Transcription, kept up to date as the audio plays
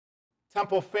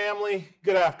Temple family,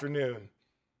 good afternoon.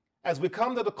 As we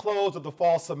come to the close of the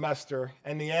fall semester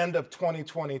and the end of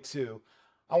 2022,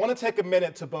 I want to take a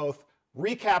minute to both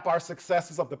recap our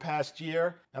successes of the past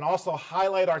year and also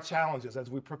highlight our challenges as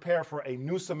we prepare for a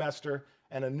new semester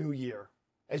and a new year.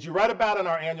 As you read about in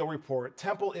our annual report,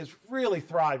 Temple is really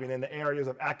thriving in the areas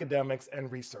of academics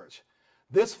and research.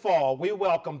 This fall, we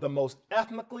welcomed the most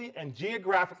ethnically and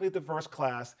geographically diverse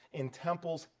class in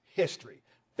Temple's history.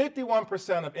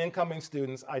 51% of incoming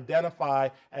students identify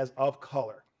as of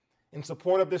color. In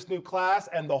support of this new class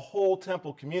and the whole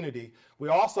Temple community, we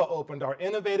also opened our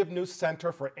innovative new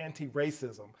Center for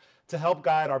Anti-Racism to help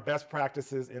guide our best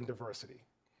practices in diversity.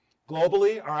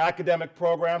 Globally, our academic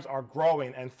programs are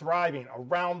growing and thriving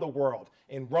around the world,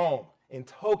 in Rome, in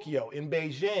Tokyo, in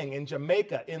Beijing, in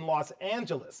Jamaica, in Los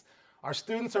Angeles. Our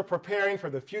students are preparing for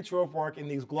the future of work in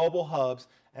these global hubs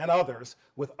and others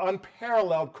with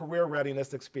unparalleled career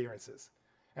readiness experiences.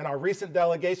 And our recent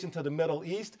delegation to the Middle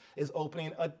East is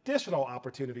opening additional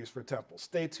opportunities for Temple.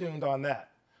 Stay tuned on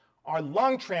that. Our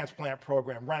lung transplant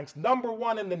program ranks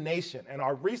 #1 in the nation, and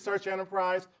our research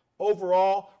enterprise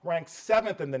overall ranks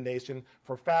 7th in the nation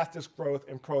for fastest growth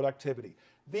and productivity.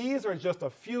 These are just a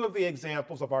few of the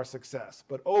examples of our success,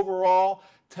 but overall,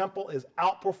 Temple is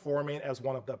outperforming as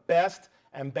one of the best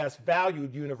and best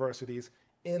valued universities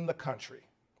in the country.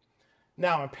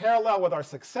 Now, in parallel with our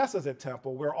successes at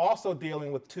Temple, we're also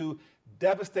dealing with two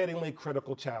devastatingly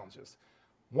critical challenges.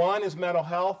 One is mental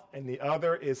health, and the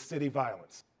other is city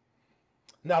violence.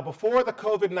 Now, before the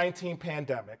COVID-19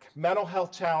 pandemic, mental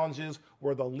health challenges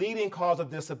were the leading cause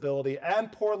of disability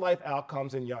and poor life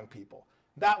outcomes in young people.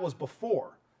 That was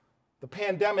before. The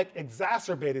pandemic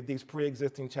exacerbated these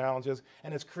pre-existing challenges,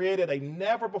 and it's created a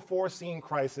never-before-seen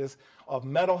crisis of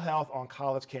mental health on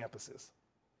college campuses.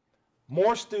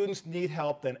 More students need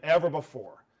help than ever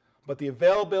before, but the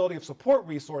availability of support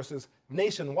resources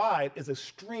nationwide is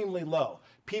extremely low.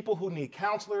 People who need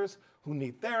counselors, who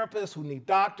need therapists, who need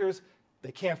doctors,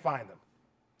 they can't find them.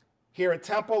 Here at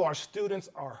Temple, our students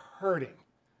are hurting.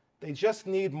 They just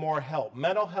need more help.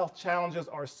 Mental health challenges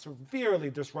are severely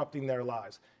disrupting their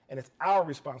lives, and it's our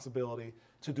responsibility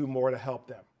to do more to help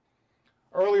them.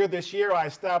 Earlier this year, I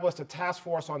established a task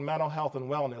force on mental health and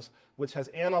wellness, which has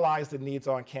analyzed the needs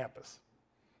on campus.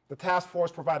 The task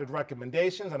force provided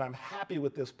recommendations, and I'm happy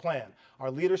with this plan.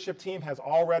 Our leadership team has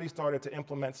already started to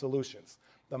implement solutions.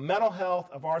 The mental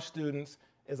health of our students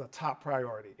is a top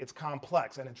priority. It's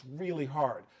complex and it's really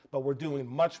hard, but we're doing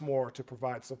much more to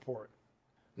provide support.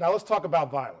 Now let's talk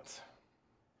about violence.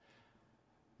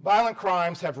 Violent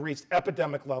crimes have reached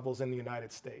epidemic levels in the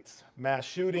United States. Mass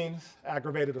shootings,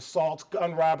 aggravated assaults,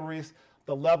 gun robberies,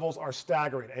 the levels are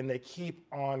staggering and they keep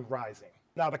on rising.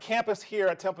 Now, the campus here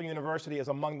at Temple University is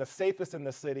among the safest in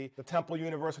the city. The Temple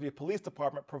University Police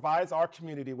Department provides our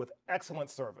community with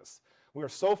excellent service. We are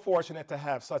so fortunate to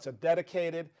have such a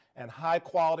dedicated and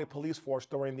high-quality police force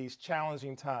during these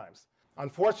challenging times.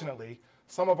 Unfortunately,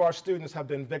 some of our students have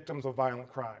been victims of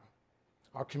violent crime.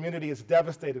 Our community is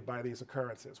devastated by these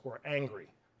occurrences. We're angry,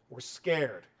 we're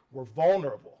scared, we're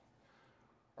vulnerable.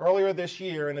 Earlier this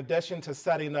year, in addition to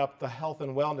setting up the Health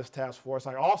and Wellness Task Force,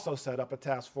 I also set up a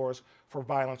task force for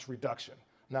violence reduction.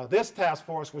 Now, this task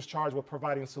force was charged with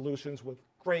providing solutions with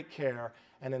great care,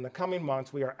 and in the coming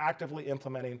months, we are actively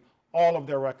implementing all of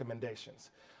their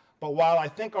recommendations. But while I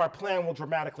think our plan will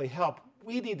dramatically help,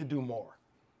 we need to do more.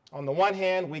 On the one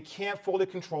hand, we can't fully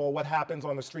control what happens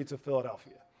on the streets of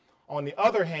Philadelphia. On the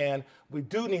other hand, we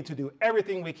do need to do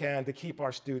everything we can to keep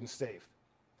our students safe.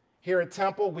 Here at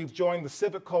Temple, we've joined the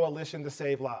Civic Coalition to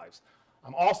Save Lives.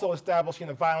 I'm also establishing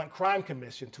a Violent Crime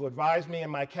Commission to advise me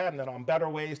and my cabinet on better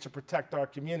ways to protect our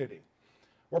community.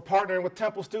 We're partnering with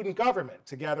Temple Student Government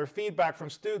to gather feedback from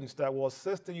students that will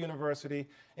assist the university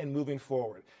in moving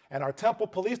forward. And our Temple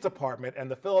Police Department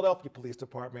and the Philadelphia Police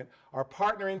Department are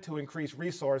partnering to increase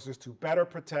resources to better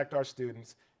protect our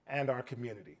students and our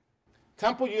community.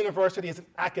 Temple University is an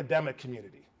academic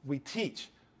community. We teach,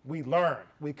 we learn,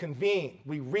 we convene,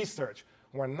 we research.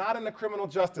 We're not in the criminal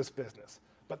justice business,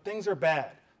 but things are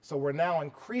bad, so we're now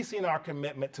increasing our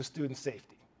commitment to student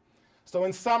safety. So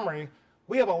in summary,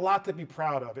 we have a lot to be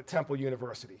proud of at Temple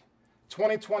University.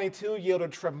 2022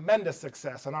 yielded tremendous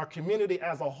success, and our community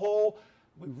as a whole,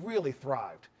 we really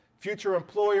thrived. Future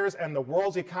employers and the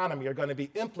world's economy are going to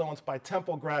be influenced by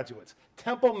Temple graduates.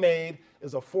 Temple Made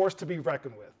is a force to be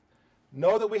reckoned with.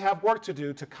 Know that we have work to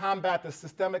do to combat the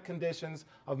systemic conditions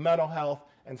of mental health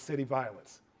and city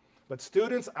violence. But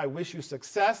students, I wish you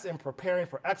success in preparing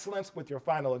for excellence with your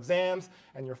final exams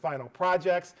and your final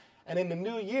projects. And in the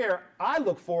new year, I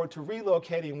look forward to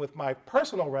relocating with my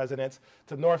personal residence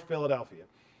to North Philadelphia.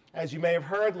 As you may have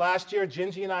heard, last year,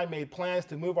 Gingy and I made plans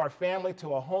to move our family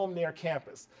to a home near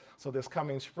campus. So this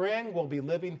coming spring, we'll be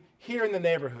living here in the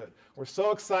neighborhood. We're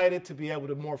so excited to be able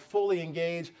to more fully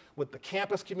engage with the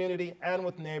campus community and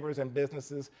with neighbors and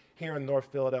businesses here in North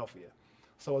Philadelphia.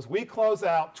 So as we close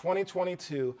out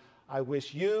 2022, I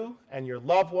wish you and your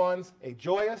loved ones a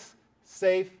joyous,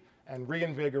 safe, and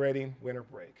reinvigorating winter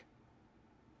break.